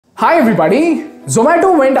Hi everybody!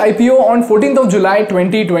 Zomato went IPO on 14th of July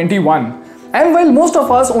 2021. And while most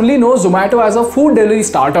of us only know Zomato as a food delivery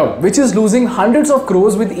startup which is losing hundreds of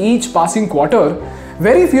crores with each passing quarter,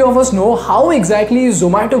 very few of us know how exactly is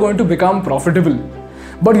Zomato going to become profitable.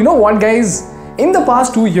 But you know what guys? In the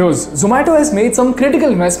past 2 years, Zomato has made some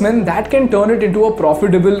critical investment that can turn it into a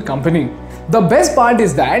profitable company. The best part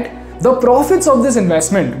is that the profits of this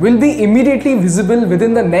investment will be immediately visible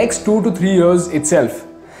within the next 2 to 3 years itself.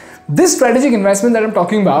 This strategic investment that I'm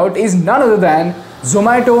talking about is none other than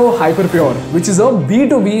Zomato Hyperpure, which is a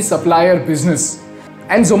B2B supplier business.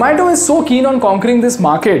 And Zomato is so keen on conquering this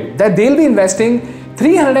market that they'll be investing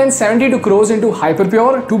 372 crores into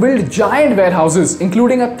Hyperpure to build giant warehouses,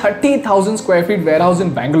 including a 30,000 square feet warehouse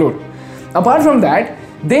in Bangalore. Apart from that,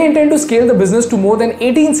 they intend to scale the business to more than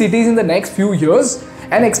 18 cities in the next few years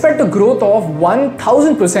and expect a growth of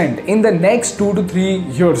 1000% in the next 2 to 3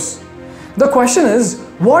 years. The question is,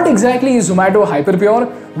 what exactly is Zomato Hyperpure?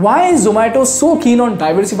 Why is Zomato so keen on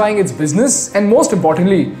diversifying its business? And most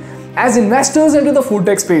importantly, as investors into the food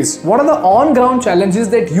tech space, what are the on-ground challenges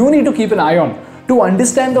that you need to keep an eye on to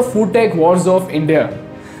understand the food tech wars of India?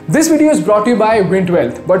 This video is brought to you by Vint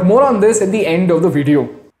Wealth, but more on this at the end of the video.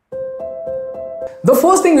 The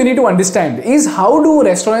first thing we need to understand is how do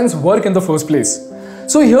restaurants work in the first place?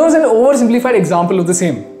 So here's an oversimplified example of the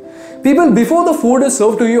same. People, before the food is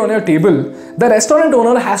served to you on your table, the restaurant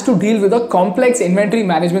owner has to deal with a complex inventory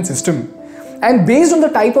management system. And based on the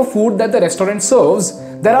type of food that the restaurant serves,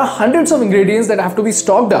 there are hundreds of ingredients that have to be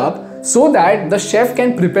stocked up so that the chef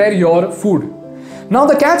can prepare your food. Now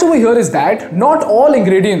the catch over here is that not all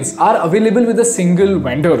ingredients are available with a single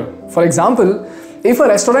vendor. For example, if a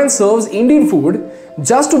restaurant serves Indian food,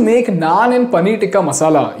 just to make naan and paneer tikka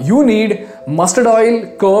masala, you need mustard oil,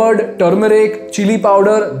 curd, turmeric, chili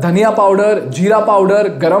powder, dhania powder, jeera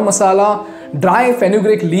powder, garam masala, dry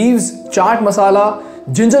fenugreek leaves, chaat masala,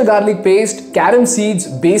 ginger garlic paste, carom seeds,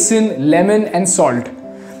 basin, lemon and salt.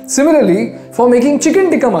 Similarly, for making chicken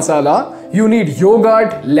tikka masala, you need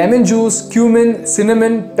yogurt, lemon juice, cumin,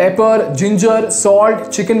 cinnamon, pepper, ginger, salt,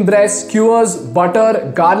 chicken breast, skewers,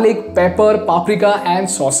 butter, garlic, pepper, paprika and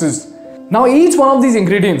sauces. Now each one of these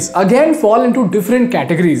ingredients again fall into different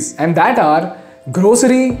categories, and that are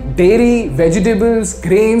grocery, dairy, vegetables,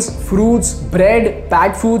 grains, fruits, bread,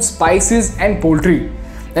 packed foods, spices and poultry.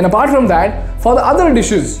 And apart from that, for the other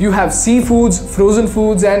dishes, you have seafoods, frozen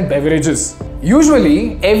foods and beverages.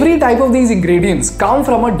 Usually, every type of these ingredients come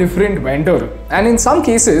from a different vendor, and in some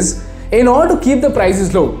cases, in order to keep the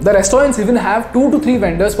prices low, the restaurants even have 2 to 3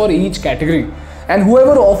 vendors for each category, and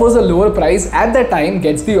whoever offers a lower price at that time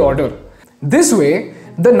gets the order. This way,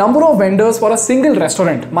 the number of vendors for a single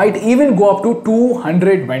restaurant might even go up to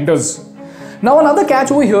 200 vendors. Now another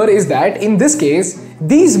catch over here is that in this case,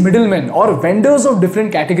 these middlemen or vendors of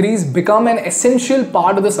different categories become an essential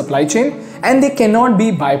part of the supply chain and they cannot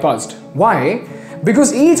be bypassed. Why?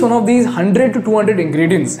 Because each one of these 100 to 200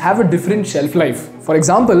 ingredients have a different shelf life. For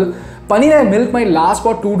example, paneer and milk might last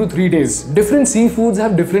for 2 to 3 days. Different seafoods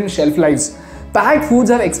have different shelf lives. Packed foods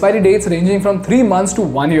have expiry dates ranging from 3 months to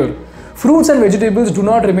 1 year. Fruits and vegetables do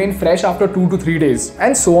not remain fresh after 2 to 3 days,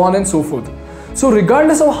 and so on and so forth. So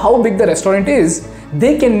regardless of how big the restaurant is,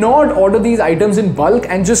 they cannot order these items in bulk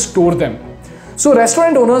and just store them. So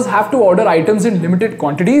restaurant owners have to order items in limited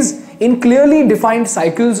quantities in clearly defined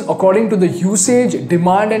cycles according to the usage,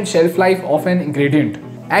 demand and shelf life of an ingredient.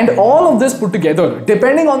 And all of this put together,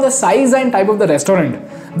 depending on the size and type of the restaurant,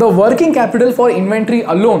 the working capital for inventory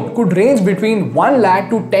alone could range between 1 lakh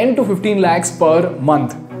to 10 to 15 lakhs per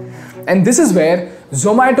month. And this is where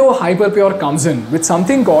Zomato Hyperpure comes in with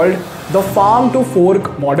something called the farm to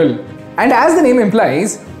fork model. And as the name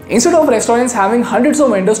implies, instead of restaurants having hundreds of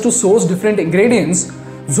vendors to source different ingredients,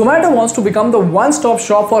 Zomato wants to become the one-stop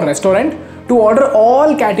shop for restaurant to order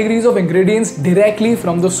all categories of ingredients directly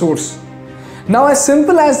from the source. Now as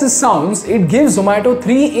simple as this sounds, it gives Zomato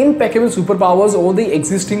 3 impeccable superpowers over the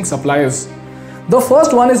existing suppliers. The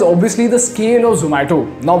first one is obviously the scale of Zomato.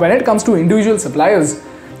 Now when it comes to individual suppliers,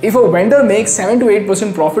 if a vendor makes 7 to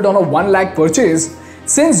 8% profit on a 1 lakh purchase,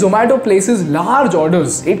 since Zomato places large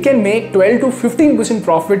orders, it can make 12 to 15%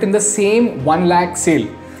 profit in the same 1 lakh sale.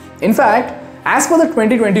 In fact, as per the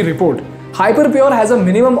 2020 report, Hyperpure has a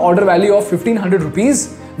minimum order value of 1500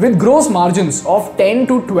 rupees with gross margins of 10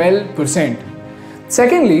 to 12%.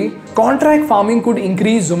 Secondly, contract farming could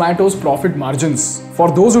increase Zomato's profit margins. For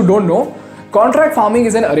those who don't know, contract farming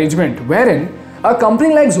is an arrangement wherein a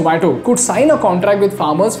company like Zomato could sign a contract with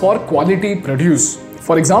farmers for quality produce.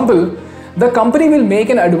 For example, the company will make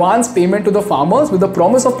an advance payment to the farmers with the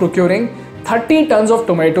promise of procuring 30 tons of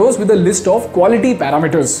tomatoes with a list of quality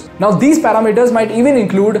parameters. Now these parameters might even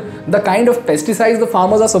include the kind of pesticides the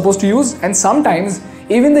farmers are supposed to use, and sometimes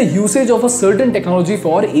even the usage of a certain technology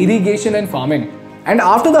for irrigation and farming. And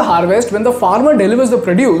after the harvest, when the farmer delivers the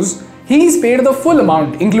produce, he is paid the full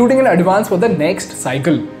amount, including an advance for the next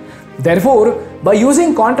cycle. Therefore, by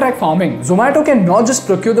using contract farming, Zomato can not just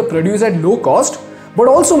procure the produce at low cost, but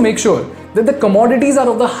also make sure that the commodities are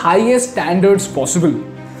of the highest standards possible.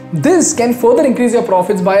 This can further increase your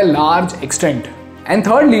profits by a large extent. And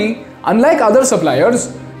thirdly, unlike other suppliers,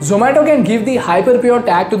 Zomato can give the Hyperpure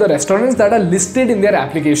tag to the restaurants that are listed in their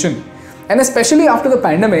application. And especially after the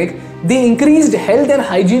pandemic, the increased health and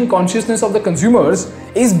hygiene consciousness of the consumers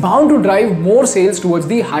is bound to drive more sales towards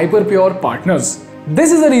the Hyperpure partners.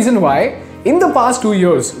 This is the reason why, in the past 2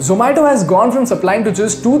 years, Zomato has gone from supplying to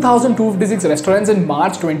just 2,256 restaurants in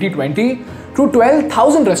March 2020 to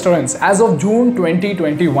 12,000 restaurants as of June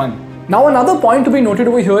 2021. Now another point to be noted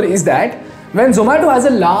over here is that when Zomato has a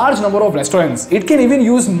large number of restaurants, it can even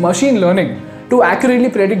use machine learning to accurately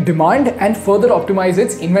predict demand and further optimize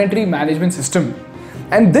its inventory management system.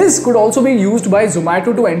 And this could also be used by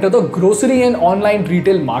Zomato to enter the grocery and online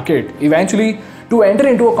retail market, eventually to enter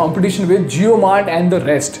into a competition with JioMart and the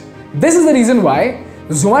rest. This is the reason why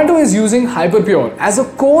Zomato is using Hyperpure as a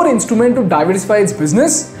core instrument to diversify its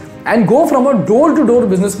business and go from a door-to-door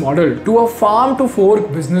business model to a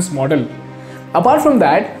farm-to-fork business model. Apart from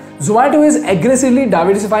that, Zomato is aggressively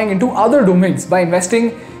diversifying into other domains by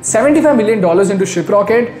investing $75 million into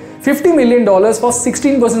Shiprocket, $50 million for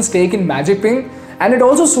 16% stake in MagicPing, and it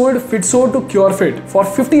also sold FitSo to CureFit for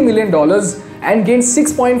 $50 million and gained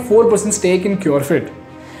 6.4% stake in CureFit.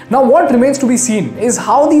 Now what remains to be seen is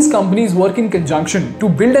how these companies work in conjunction to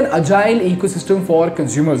build an agile ecosystem for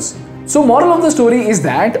consumers. So moral of the story is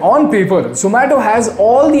that on paper, Zomato has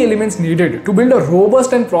all the elements needed to build a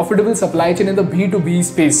robust and profitable supply chain in the B2B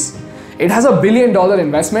space. It has a $1 billion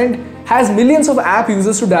investment, has millions of app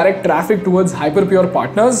users to direct traffic towards Hyperpure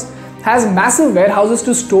partners, has massive warehouses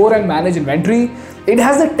to store and manage inventory, it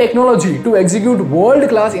has the technology to execute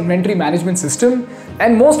world-class inventory management system,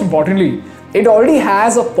 and most importantly, it already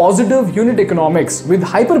has a positive unit economics with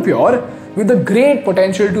Hyperpure with a great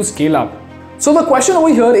potential to scale up. So the question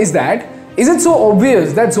over here is that, is it so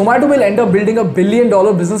obvious that Zomato will end up building a $1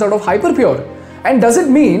 billion business out of Hyperpure? And does it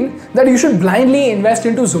mean that you should blindly invest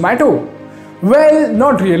into Zomato? Well,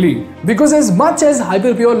 not really, because as much as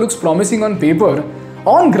Hyperpure looks promising on paper,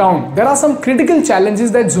 on ground, there are some critical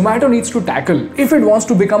challenges that Zomato needs to tackle if it wants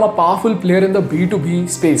to become a powerful player in the B2B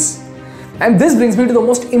space. And this brings me to the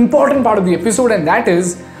most important part of the episode, and that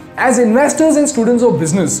is, as investors and students of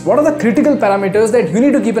business, what are the critical parameters that you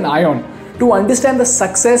need to keep an eye on to understand the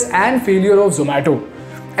success and failure of Zomato?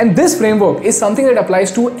 And this framework is something that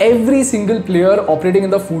applies to every single player operating in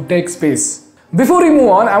the food tech space. Before we move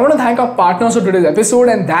on, I want to thank our partners of today's episode,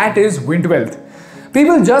 and that is WintWealth.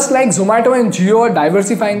 People just like Zomato and Jio are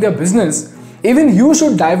diversifying their business. Even you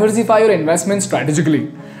should diversify your investments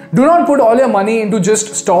strategically. Do not put all your money into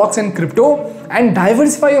just stocks and crypto, and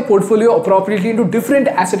diversify your portfolio appropriately into different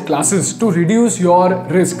asset classes to reduce your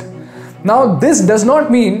risk. Now, this does not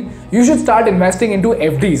mean you should start investing into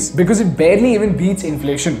FDs because it barely even beats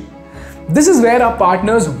inflation. This is where our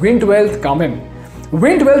partners WintWealth come in.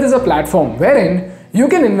 WintWealth is a platform wherein you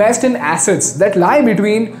can invest in assets that lie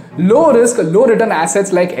between low risk, low return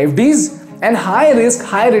assets like FDs and high risk,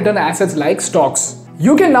 high return assets like stocks.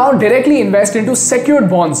 You can now directly invest into secured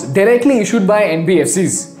bonds directly issued by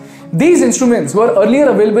NBFCs. These instruments were earlier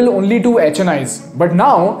available only to HNIs, but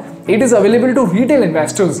now it is available to retail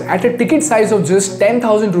investors at a ticket size of just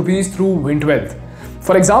 10,000 rupees through WintWealth.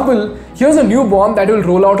 For example, here's a new bond that will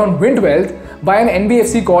roll out on WintWealth by an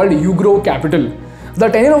NBFC called Ugrow Capital. The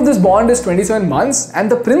tenure of this bond is 27 months and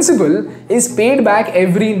the principal is paid back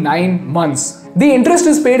every 9 months. The interest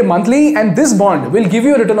is paid monthly, and this bond will give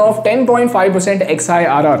you a return of 10.5%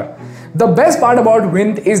 XIRR. The best part about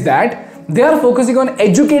Vint is that they are focusing on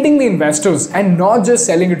educating the investors and not just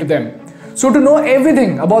selling it to them. So to know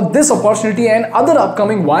everything about this opportunity and other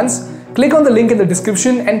upcoming ones, click on the link in the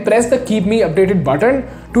description and press the Keep Me Updated button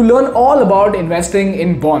to learn all about investing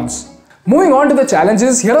in bonds. Moving on to the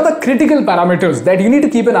challenges, here are the critical parameters that you need to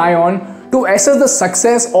keep an eye on to assess the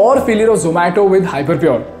success or failure of Zomato with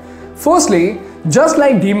Hyperpure. Firstly, just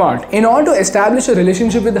like DMart, in order to establish a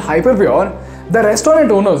relationship with Hyperpure, the restaurant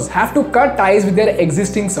owners have to cut ties with their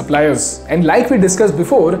existing suppliers. And like we discussed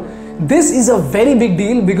before, this is a very big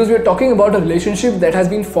deal because we are talking about a relationship that has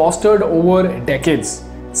been fostered over decades.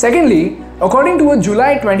 Secondly, according to a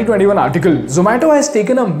July 2021 article, Zomato has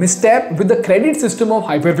taken a misstep with the credit system of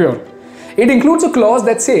Hyperpure. It includes a clause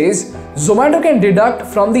that says Zomato can deduct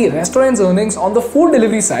from the restaurant's earnings on the food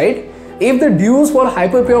delivery side if the dues for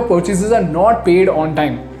Hyperpure purchases are not paid on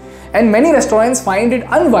time. And many restaurants find it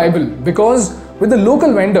unviable because with the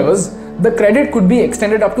local vendors, the credit could be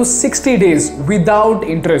extended up to 60 days without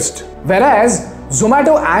interest. Whereas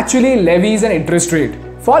Zomato actually levies an interest rate.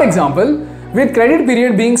 For example, with credit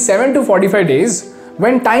period being 7 to 45 days,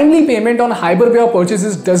 when timely payment on Hyperpure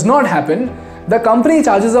purchases does not happen, the company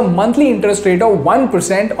charges a monthly interest rate of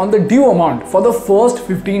 1% on the due amount for the first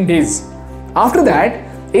 15 days. After that,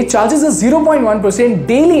 it charges a 0.1%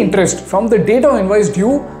 daily interest from the date of invoice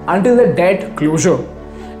due until the debt closure.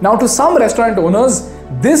 Now, to some restaurant owners,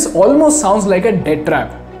 this almost sounds like a debt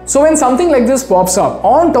trap. So when something like this pops up,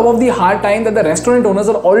 on top of the hard time that the restaurant owners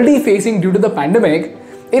are already facing due to the pandemic,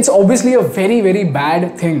 it's obviously a very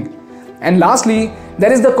bad thing. And lastly,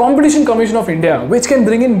 there is the Competition Commission of India, which can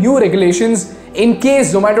bring in new regulations in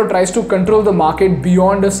case Zomato tries to control the market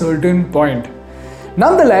beyond a certain point.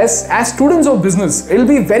 Nonetheless, as students of business, it will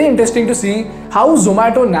be very interesting to see how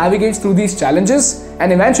Zomato navigates through these challenges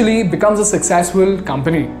and eventually becomes a successful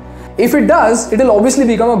company. If it does, it will obviously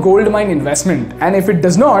become a gold mine investment, and if it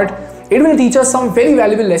does not, it will teach us some very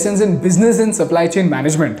valuable lessons in business and supply chain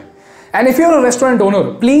management. And if you're a restaurant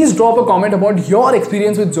owner, please drop a comment about your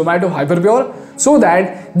experience with Zomato Hyperpure so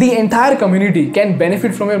that the entire community can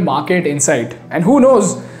benefit from your market insight. And who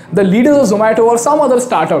knows, the leaders of Zomato or some other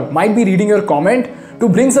startup might be reading your comment to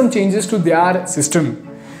bring some changes to their system.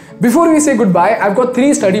 Before we say goodbye, I've got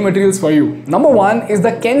 3 study materials for you. Number 1 is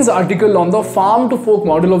the Ken's article on the farm to fork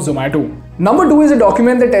model of Zomato. Number 2 is a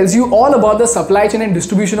document that tells you all about the supply chain and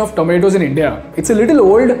distribution of tomatoes in India. It's a little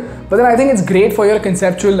old, but then I think it's great for your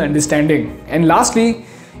conceptual understanding. And lastly,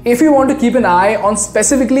 if you want to keep an eye on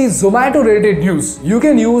specifically Zomato related news, you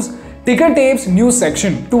can use Tickertape's news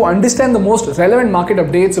section to understand the most relevant market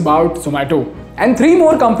updates about Zomato. And 3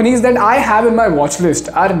 more companies that I have in my watch list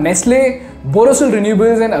are Nestle, Borosil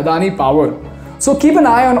Renewables and Adani Power. So keep an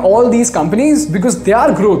eye on all these companies because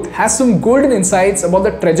their growth has some golden insights about the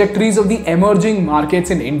trajectories of the emerging markets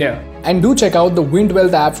in India. And do check out the Wind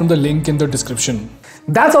Wealth app from the link in the description.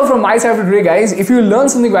 That's all from my side for today, guys. If you learned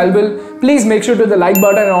something valuable, please make sure to hit the like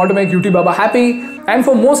button in order to make YouTube Baba happy. And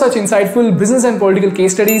for more such insightful business and political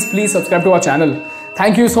case studies, please subscribe to our channel.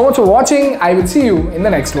 Thank you so much for watching. I will see you in the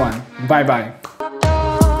next one. Bye bye.